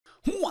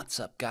What's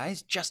up,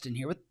 guys? Justin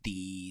here with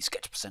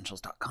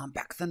TheSketchUpEssentials.com,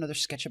 back with another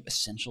SketchUp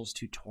Essentials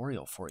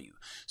tutorial for you.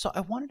 So I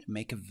wanted to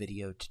make a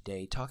video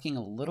today talking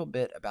a little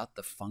bit about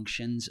the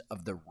functions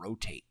of the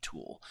rotate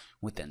tool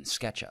within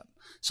SketchUp.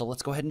 So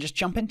let's go ahead and just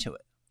jump into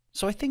it.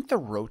 So I think the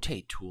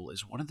rotate tool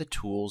is one of the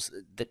tools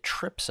that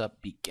trips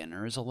up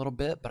beginners a little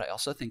bit, but I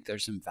also think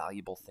there's some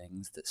valuable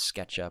things that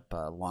SketchUp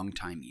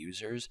longtime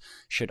users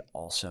should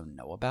also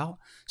know about.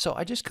 So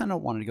I just kind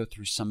of wanted to go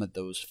through some of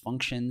those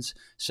functions.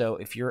 So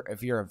if you're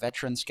a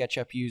veteran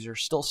SketchUp user,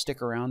 still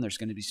stick around. There's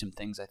going to be some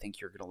things I think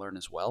you're going to learn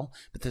as well,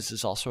 but this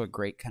is also a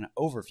great kind of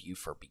overview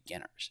for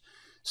beginners.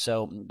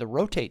 So the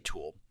rotate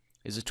tool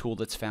is a tool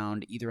that's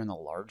found either in the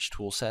large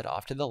tool set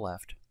off to the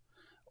left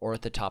or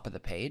at the top of the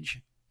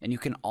page. And you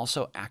can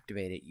also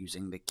activate it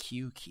using the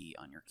Q key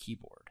on your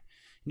keyboard.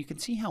 And you can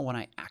see how when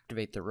I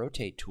activate the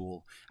rotate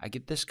tool, I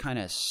get this kind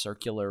of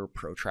circular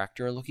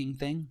protractor looking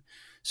thing.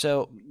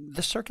 So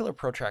the circular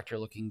protractor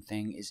looking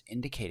thing is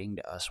indicating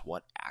to us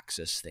what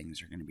axis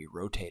things are going to be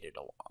rotated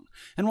along.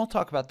 And we'll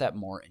talk about that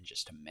more in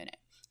just a minute.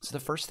 So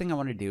the first thing I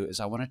want to do is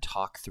I want to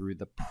talk through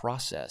the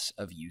process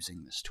of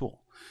using this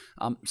tool.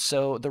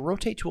 So the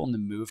rotate tool and the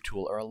move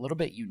tool are a little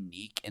bit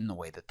unique in the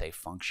way that they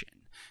function.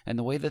 And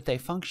the way that they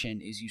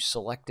function is you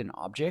select an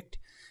object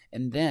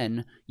and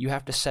then you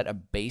have to set a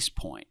base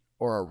point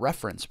or a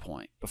reference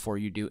point before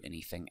you do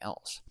anything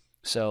else.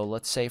 So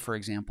let's say, for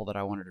example, that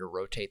I wanted to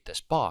rotate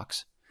this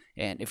box.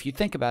 And if you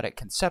think about it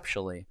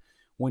conceptually,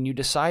 when you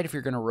decide if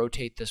you're going to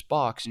rotate this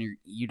box and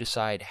you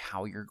decide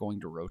how you're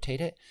going to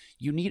rotate it,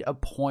 you need a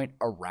point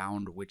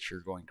around which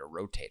you're going to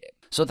rotate it.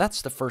 So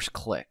that's the first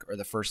click, or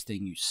the first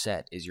thing you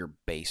set is your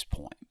base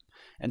point.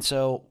 And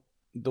so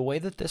the way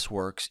that this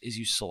works is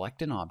you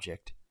select an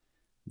object,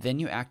 then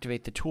you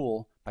activate the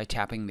tool by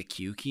tapping the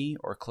Q key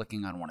or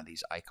clicking on one of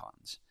these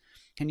icons.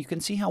 And you can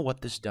see how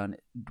what this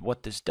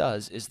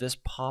does is this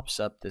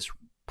pops up this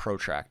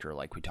protractor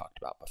like we talked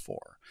about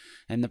before.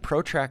 And the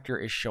protractor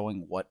is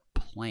showing what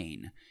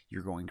plane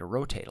you're going to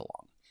rotate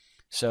along.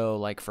 So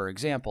like for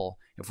example,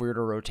 if we were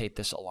to rotate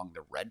this along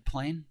the red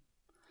plane,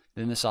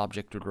 then this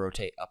object would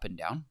rotate up and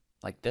down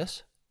like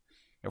this.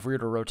 If we were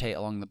to rotate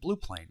along the blue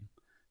plane,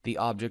 the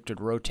object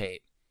would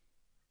rotate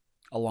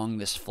along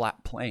this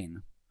flat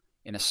plane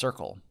in a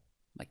circle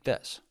like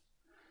this.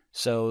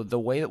 So the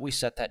way that we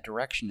set that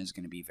direction is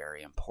going to be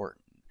very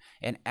important.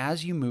 And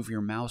as you move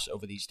your mouse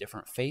over these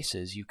different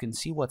faces, you can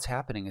see what's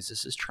happening is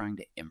this is trying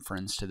to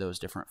inference to those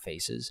different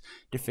faces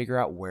to figure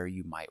out where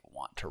you might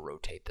want to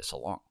rotate this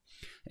along.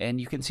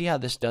 And you can see how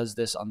this does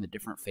this on the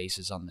different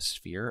faces on the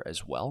sphere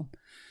as well.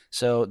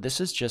 So this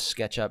is just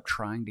SketchUp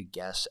trying to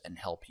guess and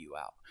help you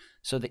out.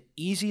 So the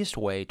easiest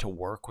way to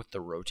work with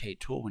the rotate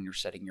tool when you're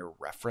setting your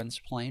reference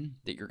plane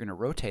that you're going to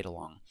rotate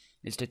along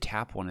is to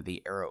tap one of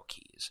the arrow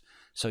keys.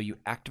 So you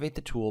activate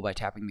the tool by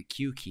tapping the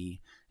Q key,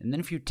 and then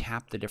if you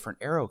tap the different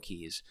arrow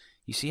keys,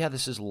 you see how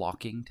this is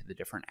locking to the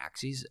different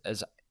axes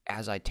as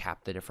I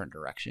tap the different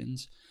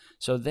directions.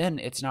 So then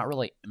it's not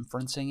really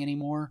inferencing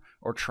anymore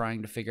or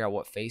trying to figure out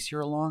what face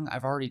you're along.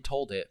 I've already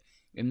told it.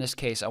 In this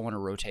case, I want to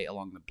rotate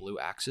along the blue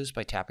axis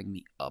by tapping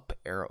the up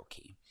arrow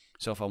key.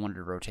 So if I wanted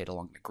to rotate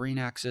along the green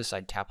axis,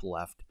 I'd tap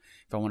left.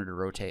 If I wanted to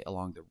rotate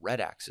along the red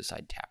axis,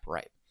 I'd tap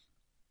right.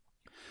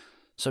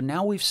 So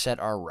now we've set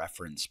our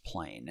reference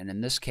plane, and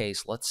in this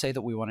case, let's say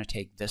that we want to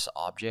take this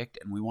object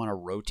and we want to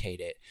rotate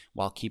it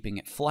while keeping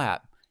it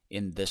flat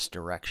in this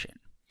direction.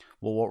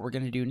 Well, what we're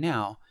going to do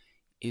now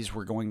is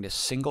we're going to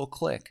single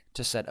click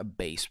to set a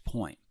base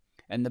point.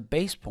 And the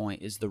base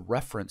point is the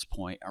reference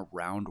point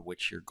around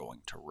which you're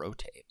going to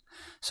rotate.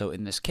 So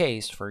in this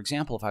case, for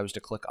example, if I was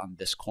to click on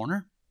this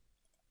corner,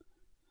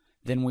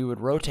 then we would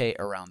rotate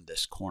around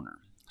this corner.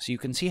 So you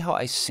can see how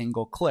I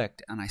single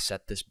clicked and I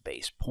set this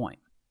base point.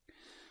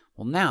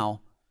 Well,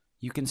 now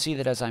you can see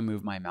that as I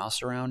move my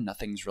mouse around,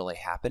 nothing's really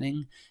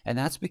happening, and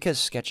that's because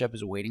SketchUp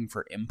is waiting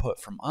for input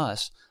from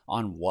us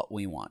on what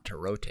we want to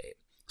rotate.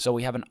 So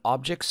we have an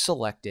object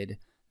selected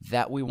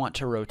that we want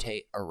to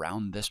rotate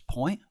around this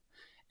point,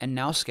 and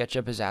now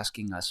SketchUp is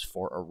asking us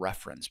for a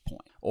reference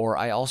point, or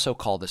I also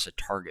call this a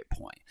target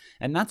point,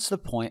 and that's the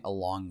point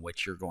along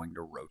which you're going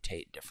to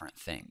rotate different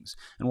things.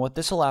 And what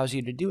this allows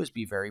you to do is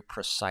be very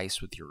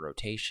precise with your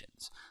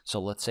rotations. So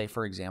let's say,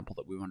 for example,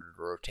 that we wanted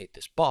to rotate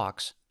this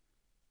box.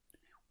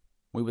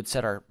 We would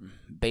set our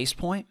base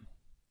point,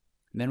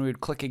 and then we would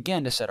click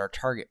again to set our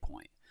target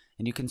point.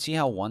 And you can see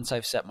how once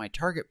I've set my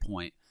target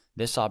point,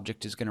 this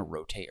object is going to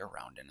rotate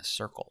around in a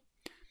circle.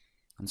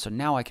 And so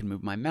now I can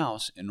move my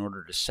mouse in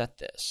order to set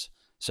this.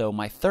 So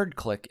my third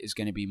click is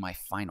going to be my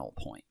final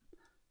point.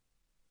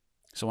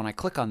 So when I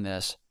click on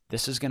this,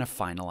 this is going to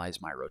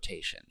finalize my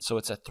rotation. So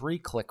it's a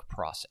 3-click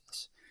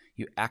process.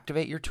 You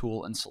activate your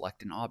tool and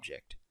select an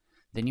object.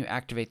 Then you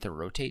activate the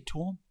rotate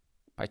tool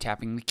by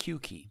tapping the Q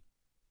key.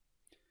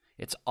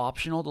 It's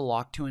optional to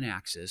lock to an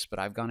axis, but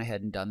I've gone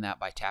ahead and done that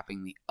by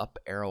tapping the up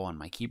arrow on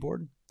my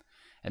keyboard.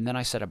 And then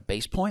I set a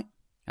base point.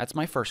 That's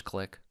my first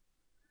click.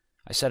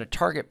 I set a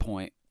target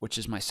point, which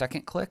is my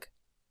second click.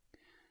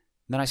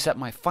 Then I set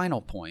my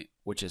final point,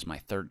 which is my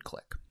third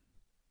click.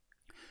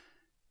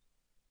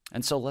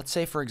 And so let's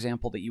say, for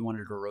example, that you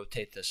wanted to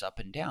rotate this up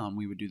and down.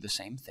 We would do the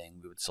same thing.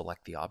 We would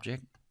select the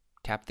object,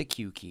 tap the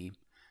Q key,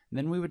 and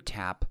then we would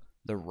tap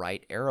the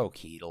right arrow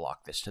key to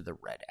lock this to the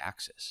red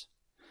axis.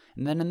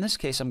 And then in this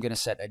case, I'm going to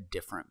set a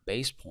different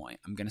base point.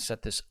 I'm going to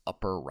set this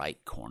upper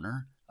right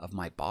corner of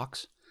my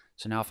box.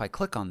 So now if I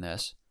click on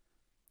this,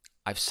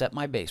 I've set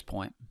my base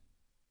point.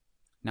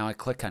 Now I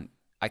click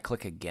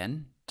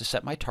again to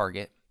set my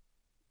target,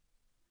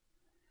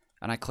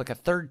 and I click a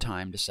third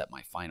time to set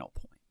my final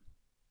point.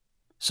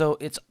 So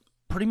it's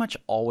pretty much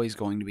always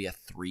going to be a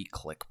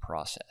 3-click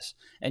process.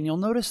 And you'll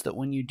notice that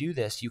when you do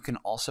this, you can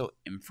also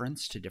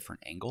inference to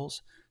different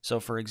angles. So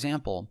for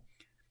example,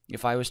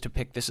 if I was to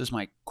pick, this is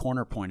my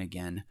corner point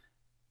again,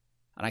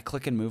 and I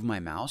click and move my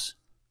mouse,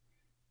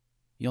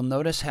 you'll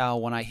notice how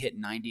when I hit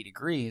 90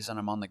 degrees and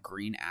I'm on the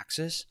green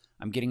axis,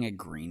 I'm getting a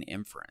green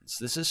inference.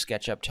 This is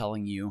SketchUp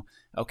telling you,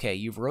 okay,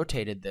 you've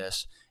rotated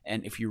this,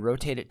 and if you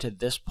rotate it to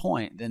this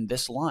point, then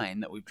this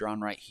line that we've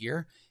drawn right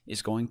here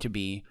is going to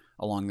be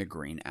along the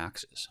green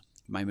axis.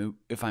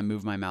 If I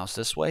move my mouse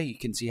this way, you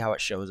can see how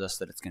it shows us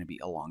that it's going to be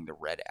along the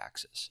red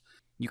axis.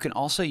 You can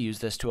also use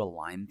this to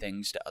align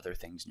things to other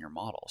things in your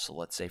model. So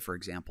let's say, for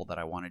example, that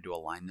I wanted to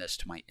align this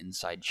to my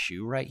inside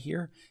shoe right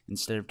here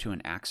instead of to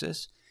an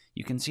axis.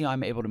 You can see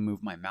I'm able to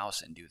move my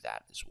mouse and do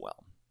that as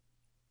well.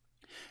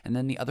 And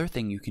then the other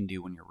thing you can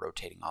do when you're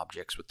rotating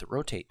objects with the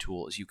rotate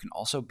tool is you can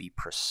also be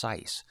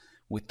precise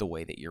with the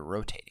way that you're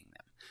rotating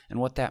them. And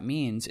what that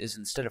means is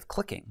instead of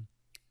clicking,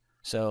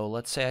 so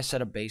let's say I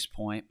set a base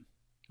point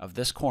of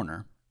this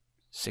corner,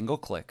 single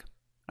click,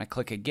 I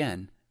click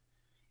again.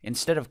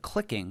 Instead of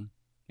clicking,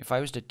 if I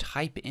was to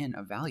type in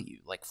a value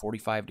like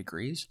 45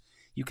 degrees,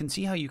 you can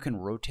see how you can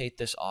rotate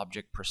this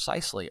object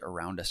precisely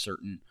around a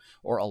certain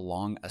or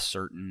along a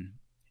certain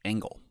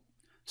angle.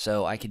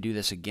 So I could do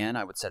this again.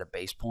 I would set a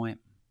base point,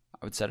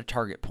 I would set a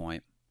target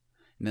point,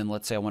 and then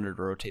let's say I wanted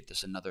to rotate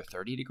this another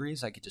 30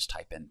 degrees, I could just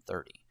type in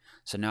 30.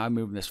 So now I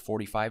moved this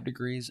 45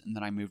 degrees, and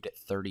then I moved it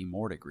 30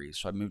 more degrees.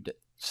 So I moved it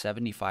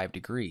 75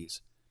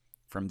 degrees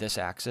from this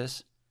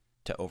axis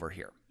to over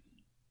here.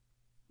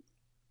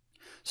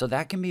 So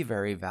that can be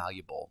very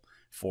valuable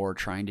for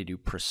trying to do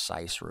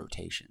precise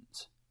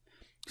rotations.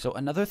 So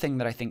another thing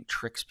that I think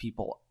trips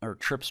people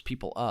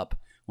up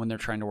when they're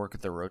trying to work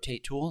with the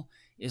rotate tool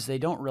is they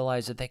don't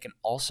realize that they can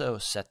also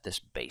set this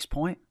base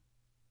point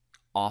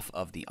off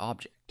of the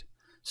object.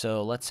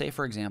 So let's say,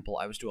 for example,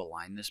 I was to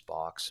align this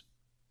box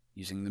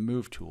using the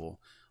move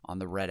tool on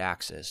the red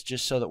axis,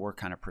 just so that we're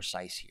kind of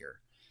precise here.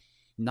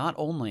 Not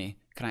only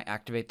can I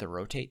activate the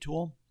rotate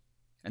tool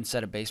and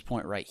set a base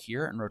point right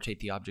here and rotate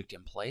the object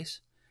in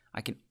place,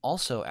 I can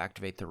also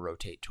activate the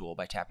rotate tool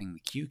by tapping the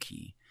Q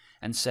key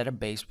and set a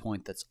base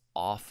point that's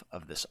off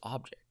of this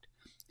object.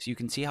 So you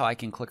can see how I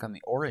can click on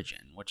the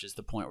origin, which is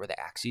the point where the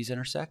axes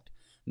intersect,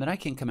 and then I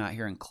can come out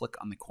here and click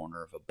on the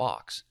corner of a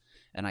box,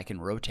 and I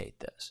can rotate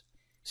this.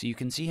 So you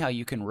can see how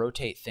you can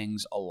rotate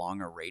things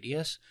along a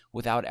radius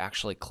without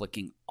actually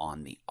clicking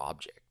on the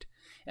object.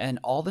 And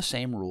all the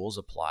same rules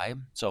apply.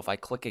 So if I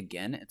click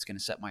again, it's going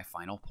to set my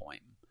final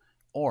point.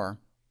 Or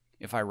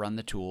if I run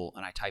the tool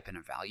and I type in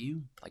a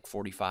value, like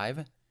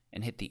 45,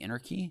 and hit the enter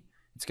key,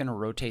 it's going to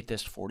rotate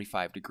this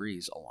 45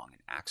 degrees along an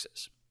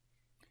axis.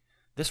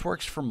 This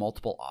works for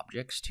multiple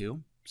objects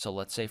too. So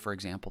let's say, for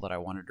example, that I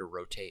wanted to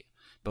rotate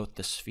both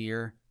the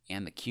sphere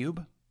and the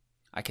cube.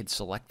 I could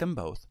select them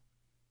both,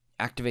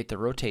 activate the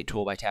rotate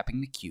tool by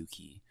tapping the Q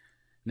key,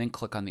 and then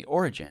click on the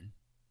origin.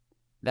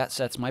 That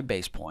sets my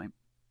base point.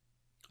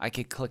 I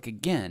could click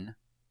again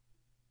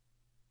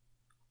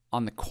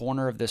on the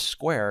corner of this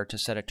square to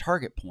set a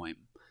target point,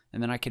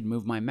 and then I could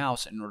move my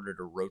mouse in order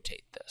to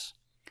rotate this.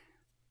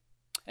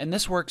 And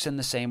this works in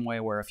the same way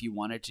where if you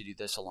wanted to do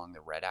this along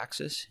the red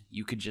axis,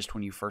 you could just,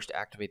 when you first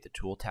activate the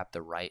tool, tap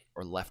the right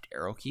or left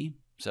arrow key.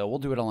 So we'll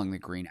do it along the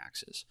green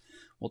axis.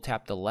 We'll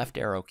tap the left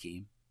arrow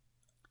key,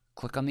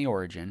 click on the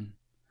origin,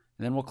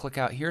 and then we'll click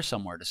out here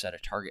somewhere to set a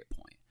target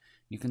point.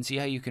 You can see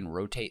how you can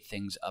rotate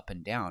things up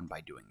and down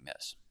by doing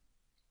this.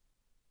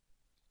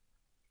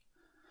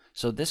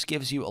 So this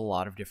gives you a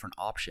lot of different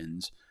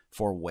options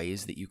for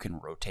ways that you can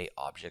rotate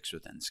objects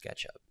within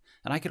SketchUp.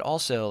 And I could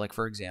also, like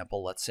for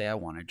example, let's say I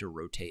wanted to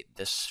rotate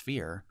this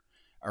sphere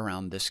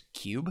around this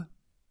cube.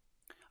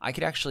 I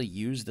could actually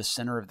use the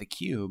center of the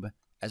cube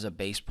as a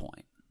base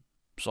point.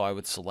 So I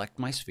would select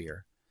my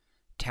sphere,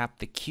 tap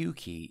the Q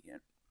key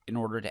in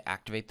order to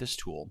activate this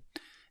tool,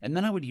 and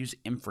then I would use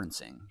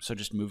inferencing, so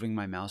just moving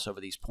my mouse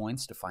over these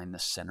points to find the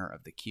center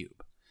of the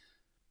cube.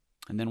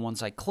 And then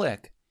once I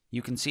click,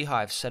 you can see how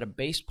I've set a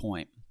base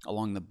point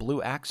along the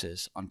blue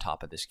axis on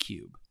top of this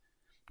cube.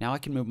 Now I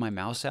can move my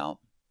mouse out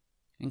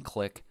and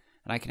click,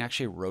 and I can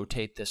actually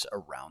rotate this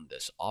around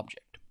this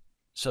object.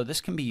 So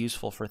this can be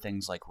useful for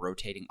things like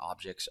rotating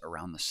objects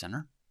around the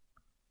center.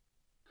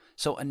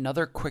 So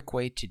another quick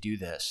way to do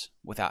this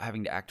without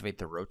having to activate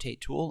the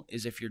rotate tool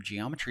is if your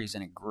geometry is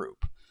in a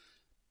group.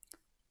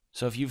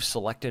 So if you've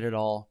selected it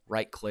all,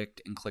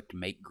 right-clicked and clicked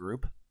Make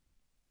Group,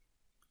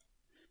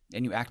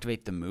 and you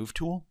activate the Move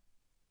tool,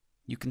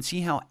 you can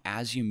see how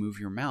as you move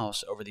your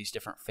mouse over these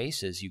different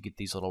faces, you get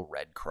these little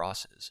red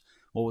crosses.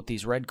 Well, what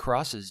these red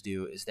crosses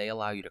do is they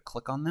allow you to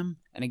click on them.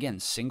 And again,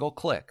 single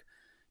click.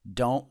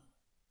 Don't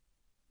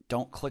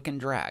click and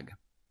drag.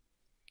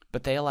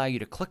 But they allow you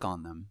to click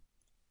on them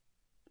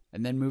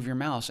and then move your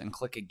mouse and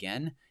click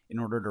again in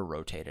order to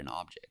rotate an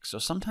object. So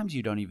sometimes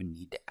you don't even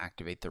need to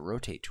activate the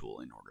rotate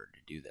tool in order to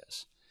do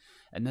this.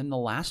 And then the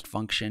last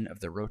function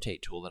of the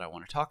rotate tool that I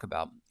want to talk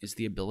about is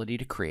the ability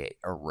to create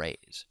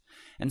arrays.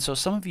 And so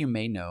some of you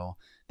may know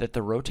that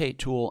the rotate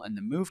tool and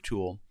the move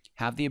tool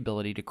have the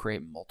ability to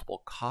create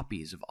multiple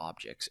copies of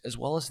objects as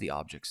well as the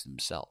objects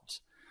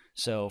themselves.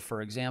 So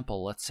for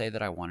example, let's say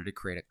that I wanted to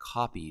create a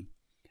copy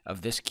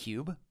of this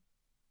cube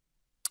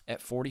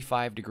at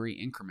 45-degree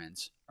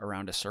increments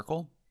around a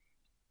circle.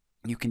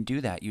 You can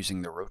do that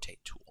using the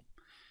rotate tool.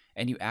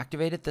 And you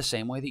activate it the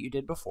same way that you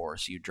did before.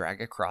 So you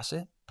drag across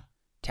it,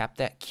 tap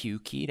that Q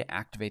key to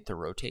activate the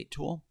rotate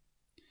tool,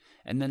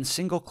 and then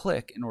single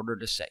click in order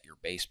to set your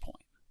base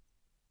point.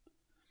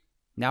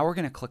 Now we're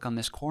going to click on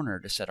this corner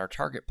to set our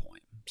target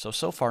point.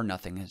 So far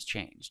nothing has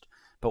changed.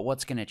 But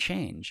what's going to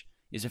change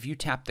is if you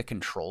tap the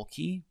control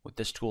key with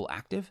this tool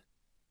active,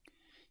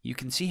 you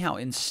can see how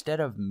instead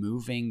of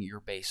moving your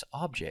base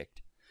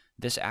object,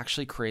 this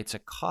actually creates a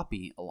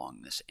copy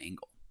along this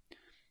angle.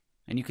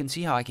 And you can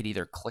see how I could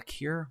either click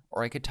here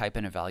or I could type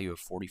in a value of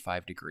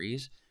 45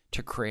 degrees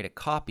to create a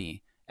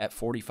copy at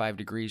 45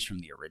 degrees from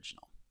the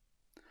original.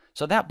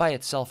 So that by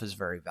itself is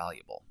very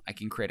valuable. I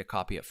can create a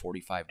copy at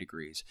 45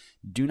 degrees.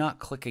 Do not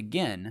click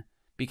again,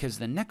 because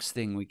the next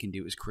thing we can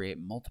do is create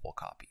multiple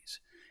copies.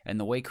 And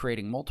the way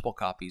creating multiple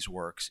copies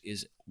works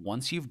is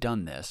once you've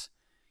done this,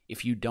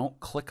 if you don't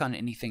click on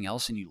anything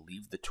else and you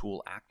leave the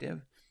tool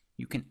active,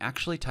 you can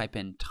actually type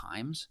in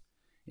times.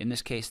 In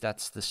this case,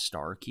 that's the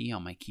star key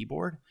on my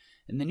keyboard.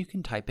 And then you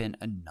can type in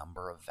a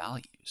number of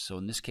values. So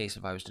in this case,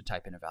 if I was to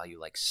type in a value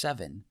like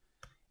 7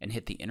 and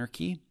hit the enter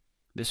key,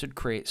 this would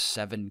create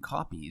 7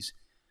 copies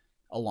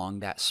along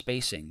that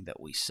spacing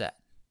that we set.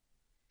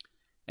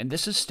 And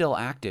this is still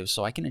active,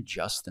 so I can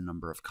adjust the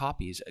number of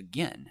copies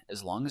again,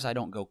 as long as I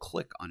don't go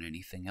click on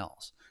anything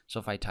else. So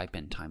if I type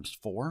in times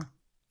 4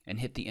 and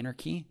hit the enter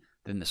key,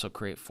 then this will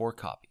create 4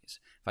 copies.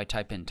 If I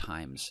type in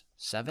times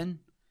 7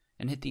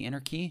 and hit the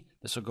enter key,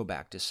 this will go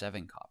back to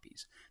 7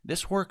 copies.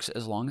 This works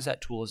as long as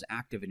that tool is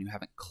active and you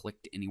haven't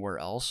clicked anywhere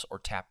else or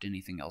tapped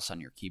anything else on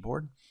your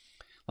keyboard.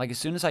 Like as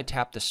soon as I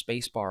tap the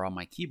space bar on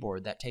my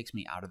keyboard, that takes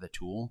me out of the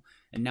tool.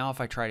 And now if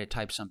I try to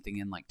type something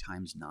in like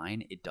times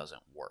 9, it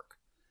doesn't work.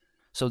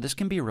 So this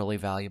can be really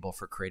valuable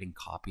for creating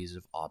copies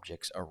of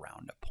objects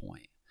around a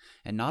point.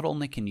 And not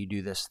only can you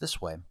do this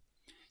way,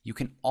 you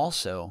can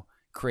also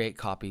create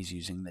copies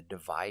using the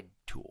divide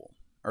tool,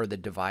 or the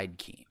divide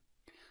key.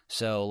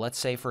 So let's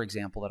say, for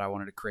example, that I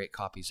wanted to create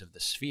copies of the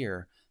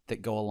sphere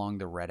that go along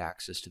the red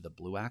axis to the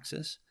blue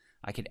axis.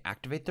 I could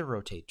activate the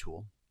rotate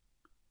tool,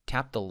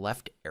 tap the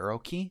left arrow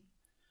key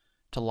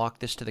to lock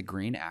this to the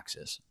green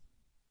axis,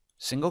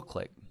 single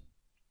click,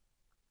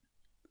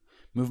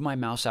 move my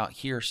mouse out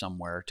here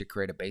somewhere to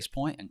create a base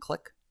point and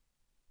click.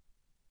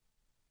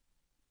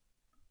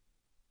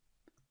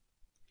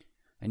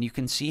 And you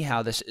can see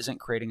how this isn't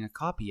creating a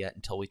copy yet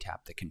until we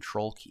tap the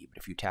control key. But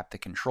if you tap the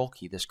control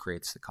key, this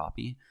creates the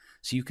copy.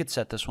 So you could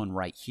set this one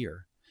right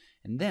here.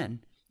 And then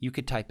you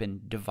could type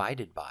in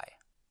divided by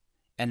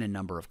and a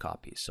number of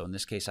copies. So in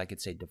this case, I could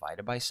say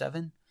divided by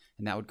 7,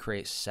 and that would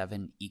create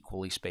 7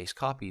 equally spaced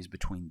copies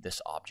between this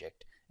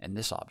object and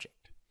this object.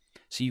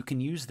 So you can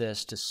use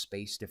this to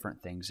space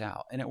different things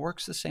out. And it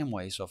works the same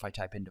way. So if I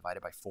type in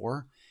divided by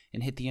 4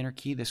 and hit the enter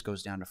key, this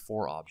goes down to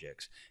 4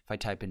 objects. If I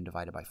type in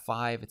divided by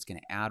 5, it's going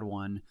to add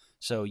 1.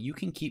 So you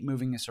can keep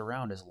moving this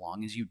around as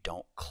long as you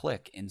don't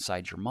click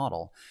inside your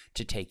model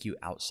to take you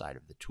outside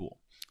of the tool.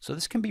 So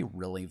this can be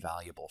really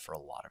valuable for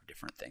a lot of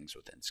different things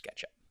within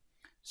SketchUp.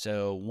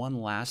 So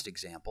one last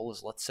example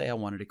is, let's say I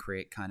wanted to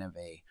create kind of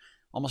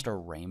almost a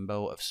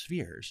rainbow of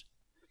spheres.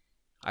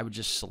 I would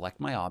just select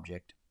my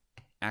object,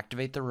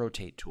 activate the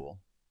rotate tool,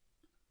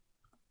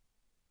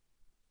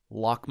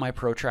 lock my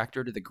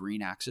protractor to the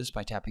green axis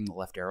by tapping the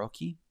left arrow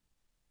key,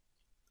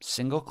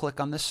 single click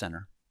on the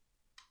center,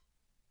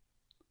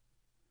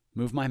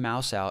 move my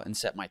mouse out and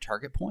set my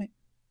target point,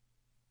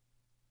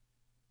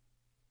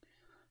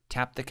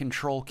 tap the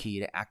control key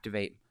to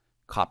activate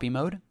copy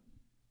mode,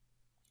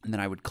 and then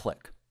I would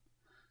click.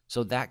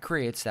 So that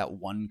creates that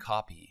one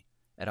copy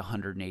at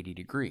 180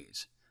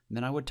 degrees. And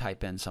then I would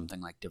type in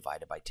something like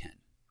divided by 10.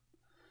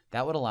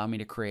 That would allow me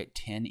to create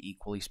 10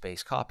 equally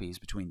spaced copies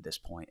between this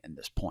point and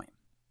this point.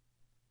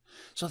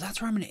 So that's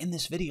where I'm going to end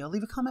this video.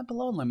 Leave a comment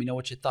below and let me know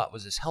what you thought.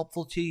 Was this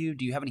helpful to you?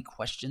 Do you have any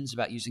questions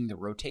about using the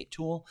rotate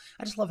tool?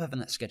 I just love having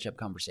that SketchUp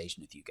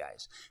conversation with you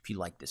guys. If you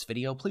like this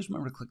video, please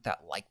remember to click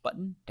that like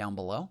button down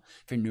below.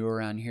 If you're new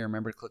around here,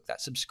 remember to click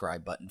that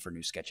subscribe button for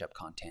new SketchUp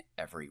content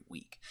every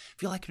week.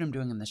 If you like what I'm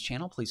doing on this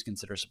channel, please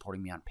consider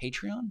supporting me on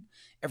Patreon.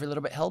 Every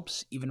little bit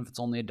helps, even if it's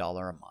only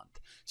 $1 a month.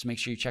 So make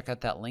sure you check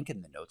out that link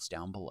in the notes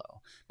down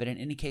below. But in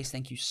any case,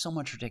 thank you so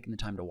much for taking the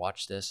time to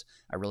watch this.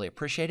 I really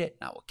appreciate it,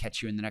 and I will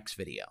catch you in the next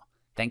video.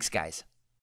 Thanks, guys.